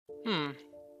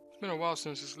It's been a while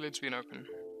since this lid's been open.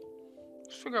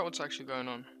 Let's figure out what's actually going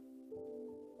on.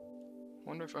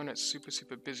 Wonder if Onet's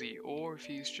super busy, or if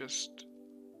he's just...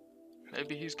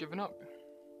 maybe he's given up.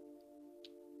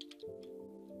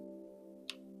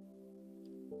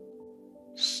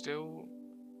 Still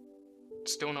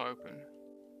not open.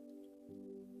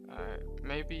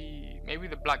 Maybe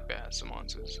the Black Bear has some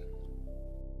answers.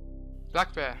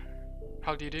 Black Bear,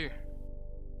 how do you do?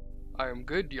 I am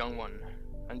good, young one.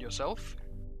 And yourself?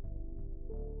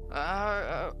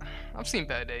 I've seen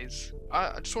better days.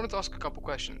 I just wanted to ask a couple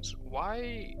questions.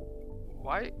 Why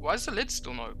is the lid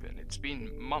still not open? It's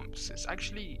been months. It's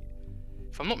actually,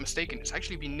 if I'm not mistaken, it's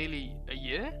actually been nearly a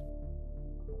year?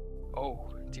 Oh,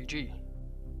 TG.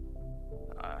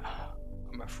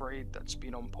 I'm afraid that's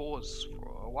been on pause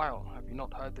for a while. Have you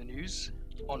not heard the news?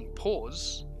 On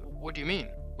pause? What do you mean?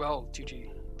 Well,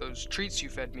 TG, those treats you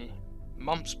fed me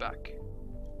months back,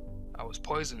 I was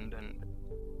poisoned, and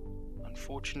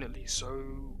unfortunately so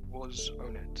was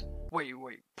Onet. Wait,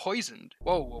 poisoned?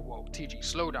 Whoa, TG,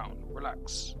 slow down,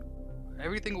 relax.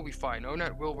 Everything will be fine,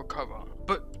 Onet will recover.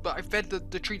 But I fed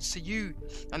the treats to you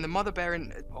and the mother bear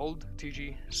and... Hold,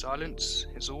 TG, silence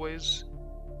is always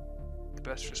the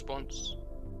best response.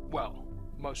 Well,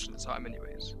 most of the time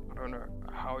anyways. I don't know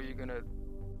how you're gonna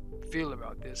feel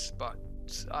about this, but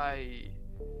I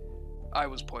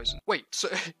was poisoned. Wait, so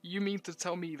you mean to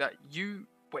tell me that you...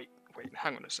 Wait,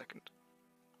 hang on a second.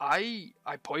 I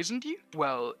poisoned you?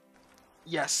 Well,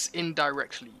 yes,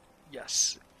 indirectly,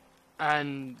 yes.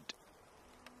 And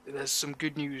there's some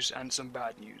good news and some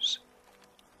bad news.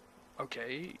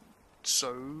 Okay,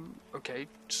 so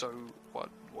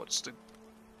what's the...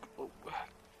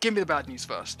 Give me the bad news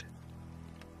first.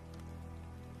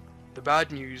 The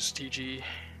bad news, TG,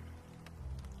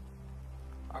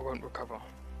 I won't recover.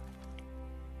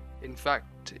 In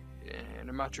fact, in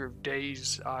a matter of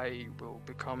days, I will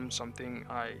become something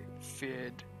I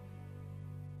feared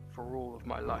for all of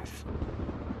my life.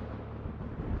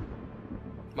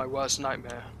 My worst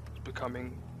nightmare was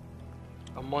becoming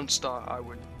a monster I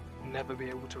would never be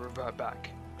able to revert back.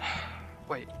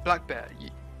 Wait, Black Bear,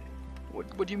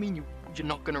 what do you mean you're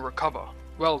not gonna recover?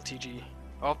 Well, TG,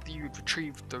 after you'd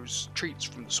retrieved those treats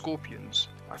from the scorpions,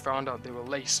 I found out they were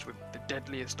laced with the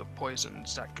deadliest of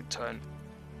poisons that could turn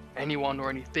anyone or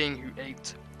anything who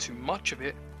ate too much of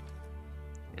it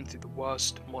into the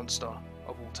worst monster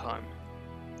of all time.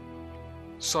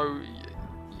 So,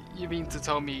 you mean to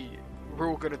tell me we're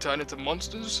all gonna turn into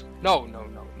monsters? No,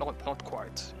 not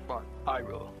quite, but I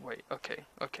will. Wait, okay,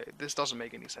 this doesn't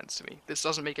make any sense to me. This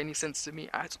doesn't make any sense to me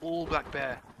at all, Black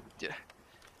Bear. Yeah.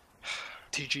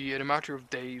 TG, in a matter of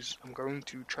days, I'm going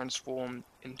to transform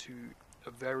into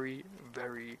a very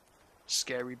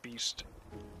scary beast,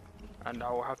 and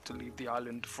I will have to leave the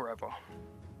island forever.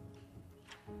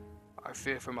 I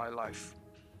fear for my life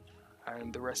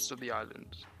and the rest of the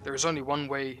island. There is only one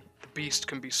way the beast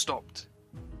can be stopped,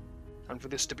 and for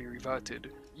this to be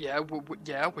reverted. Yeah,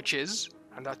 which is,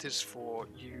 and that is for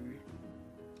you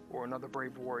or another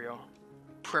brave warrior,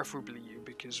 preferably you,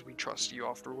 because we trust you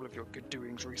after all of your good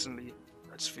doings recently.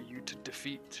 That's for you to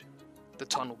defeat the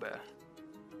Tunnel Bear.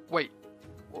 Wait,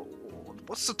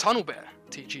 what's the Tunnel Bear?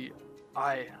 TG,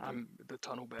 I am the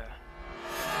Tunnel Bear.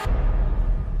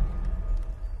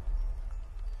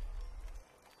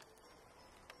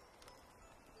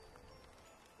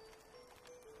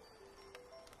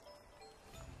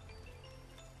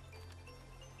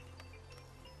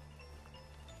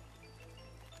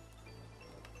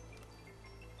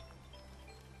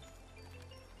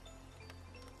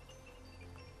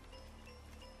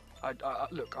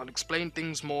 Look, I'll explain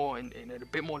things more in a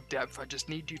bit more depth. I just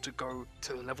need you to go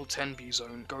to the level 10B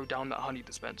zone, go down that honey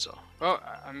dispenser. Well,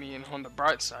 I mean, on the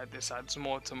bright side, this adds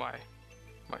more to my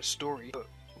story. But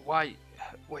why?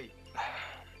 Wait,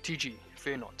 TG,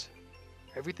 fear not.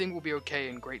 Everything will be okay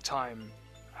in great time.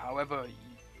 However,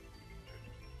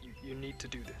 you need to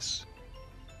do this.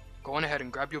 Go on ahead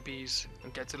and grab your bees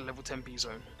and get to the level 10B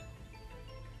zone.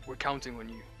 We're counting on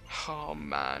you. Oh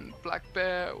man, Black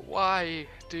Bear, why?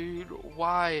 Dude,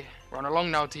 why? Run along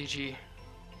now, TG.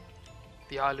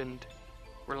 The island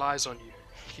relies on you.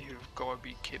 You've gotta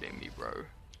be kidding me, bro.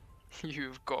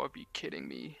 You've gotta be kidding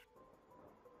me.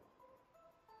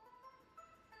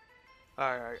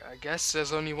 I guess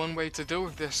there's only one way to deal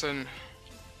with this, and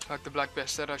like the Black Bear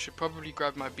said, I should probably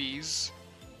grab my bees,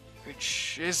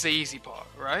 which is the easy part,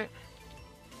 right?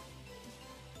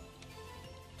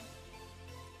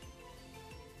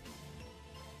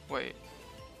 Wait,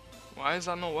 why is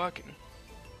that not working?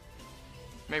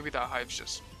 Maybe that hive's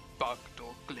just bugged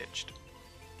or glitched.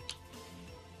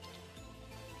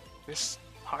 This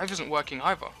hive isn't working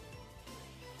either.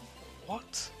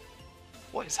 What?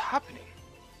 What is happening?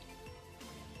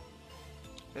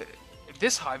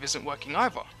 This hive isn't working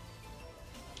either.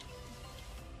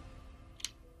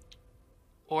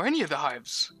 Or any of the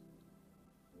hives.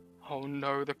 Oh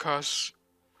no, the curse.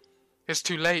 It's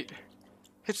too late.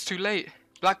 It's too late.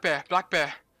 Black Bear,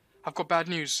 I've got bad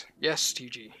news. Yes,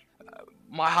 TG.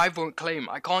 My hive won't claim.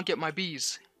 I can't get my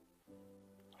bees.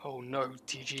 Oh no,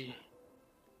 TG.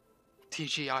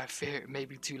 TG, I fear it may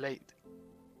be too late.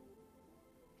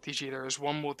 TG, there is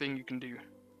one more thing you can do.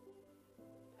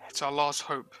 It's our last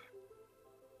hope.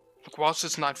 Look, whilst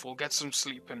it's nightfall, get some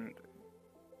sleep and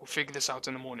we'll figure this out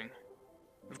in the morning.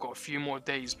 We've got a few more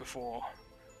days before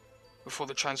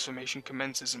the transformation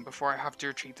commences and before I have to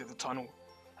retreat to the tunnel,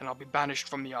 and I'll be banished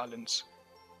from the islands.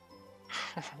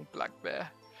 Black Bear,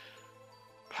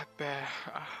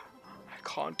 I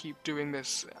can't keep doing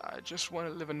this. I just want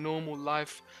to live a normal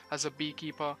life as a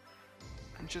beekeeper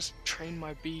and just train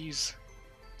my bees.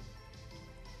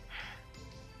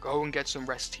 Go and get some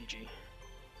rest, TG.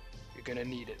 You're gonna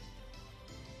need it.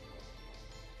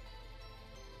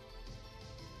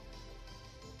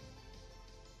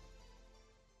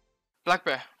 Black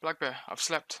Bear, I've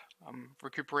slept. I'm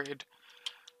recuperated.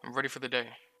 I'm ready for the day.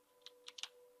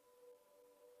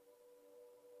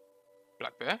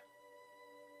 Black Bear?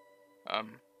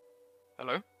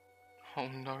 Hello? Oh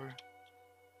no.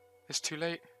 It's too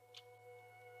late.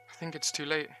 I think it's too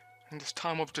late. In this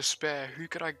time of despair, who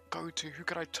could I go to? Who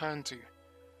could I turn to?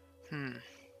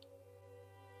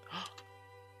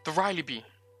 The Riley Bee.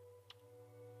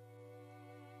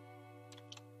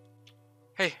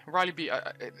 Hey, Riley Bee,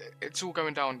 it's all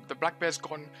going down. The Black Bear's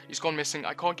gone. He's gone missing.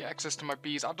 I can't get access to my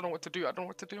bees. I don't know what to do. I'm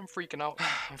freaking out.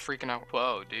 I'm freaking out.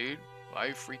 Whoa, dude. Why are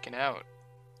you freaking out?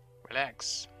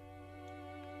 Relax.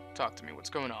 Talk to me. What's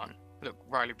going on? Look,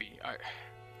 Riley Bee,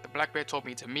 the Black Bear told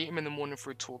me to meet him in the morning for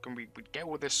a talk and we'd get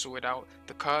all this sorted out.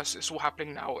 The curse, it's all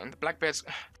happening now, and the Black Bear's...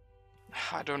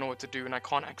 I don't know what to do and I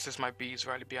can't access my bees,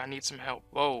 Riley Bee. I need some help.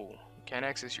 Whoa, you can't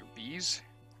access your bees?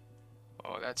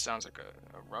 Oh, that sounds like a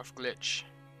rough glitch.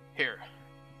 Here,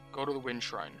 go to the Wind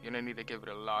Shrine. You're gonna need to give it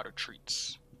a lot of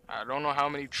treats. I don't know how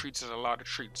many treats is a lot of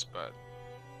treats, but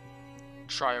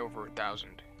try over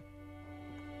 1,000.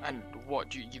 And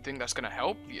what, you think that's gonna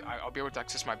help? I'll be able to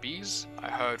access my bees? I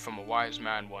heard from a wise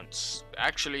man once.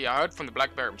 Actually, I heard from the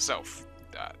Black Bear himself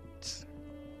that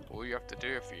all you have to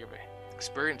do if you ever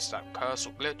experience that curse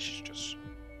or glitch is just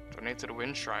donate to the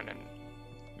Wind Shrine and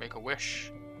make a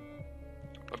wish.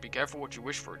 But be careful what you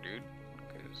wish for, dude,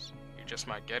 because you just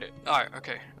might get it. Alright,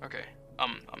 okay.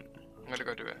 I'm gonna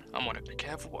go do it. I'm on it. Be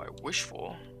careful what I wish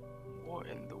for? What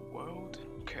in the world?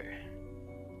 Okay.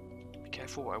 Be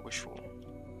careful what I wish for.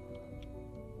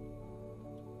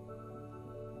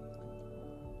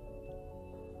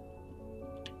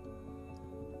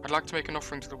 I'd like to make an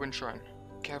offering to the Wind Shrine.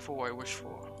 Careful what I wish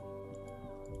for.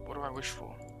 What do I wish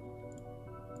for?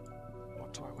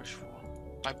 What do I wish for?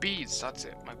 My bees, that's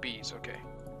it. My bees, okay.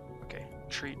 Okay,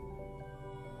 treat.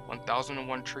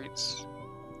 1001 treats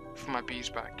for my bees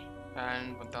back.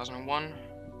 And 1001.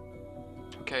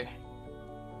 Okay.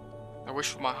 I wish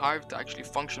for my hive to actually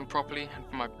function properly and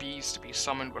for my bees to be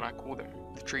summoned when I call them.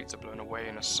 The treats are blown away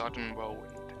in a sudden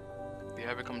whirlwind. The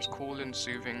air becomes cool and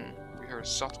soothing. We hear a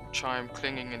subtle chime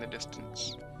clinging in the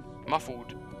distance.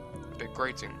 Muffled, a bit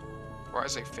grating. Right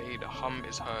as they fade, a hum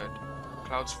is heard.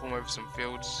 Clouds form over some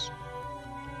fields.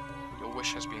 Your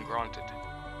wish has been granted.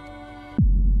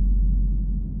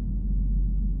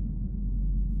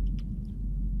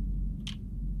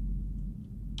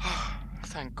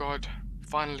 Thank God.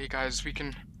 Finally, guys, we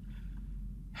can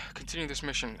continue this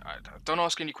mission. Don't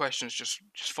ask any questions, just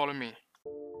follow me.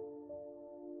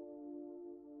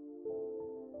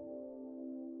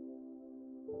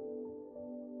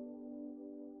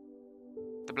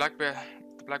 The Black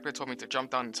Bear told me to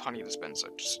jump down its honey dispenser.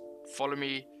 Just follow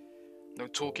me. No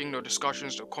talking, no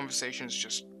discussions, no conversations,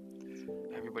 just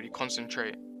everybody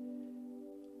concentrate.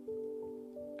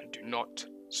 And do not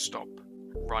stop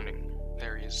running.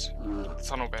 There he is, the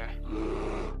tunnel bear.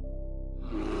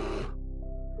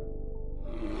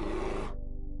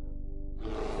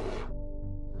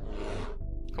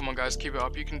 Come on guys, keep it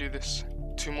up, you can do this.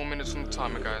 2 more minutes on the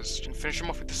timer, guys. You can finish him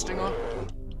off with the stinger.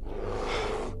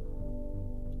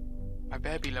 My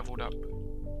bear be leveled up.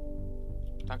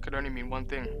 That could only mean one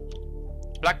thing.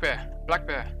 Black Bear,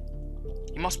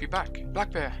 you must be back. Black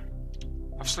Bear,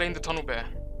 I've slain the tunnel bear.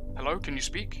 Hello, can you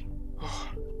speak? Oh,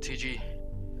 TG,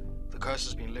 the curse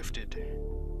has been lifted,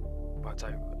 but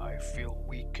I feel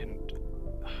weak and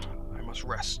I must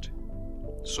rest.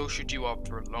 So should you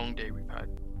after a long day we've had.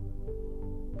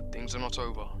 But things are not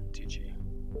over, TG.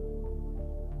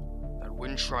 That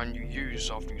wind shrine you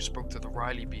used after you spoke to the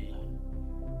Riley bee.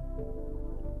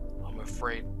 I'm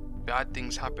afraid bad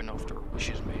things happen after a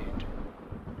wish is made.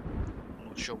 I'm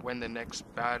not sure when the next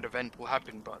bad event will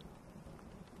happen, but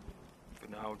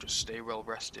for now, just stay well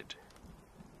rested.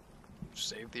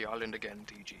 Save the island again,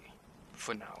 TG.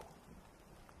 For now.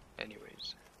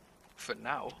 Anyways. For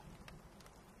now?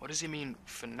 What does he mean,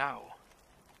 for now?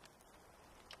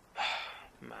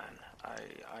 Man,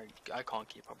 I can't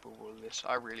keep up with all of this.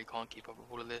 I really can't keep up with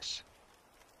all of this.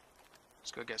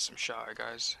 Let's go get some shower,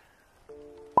 guys.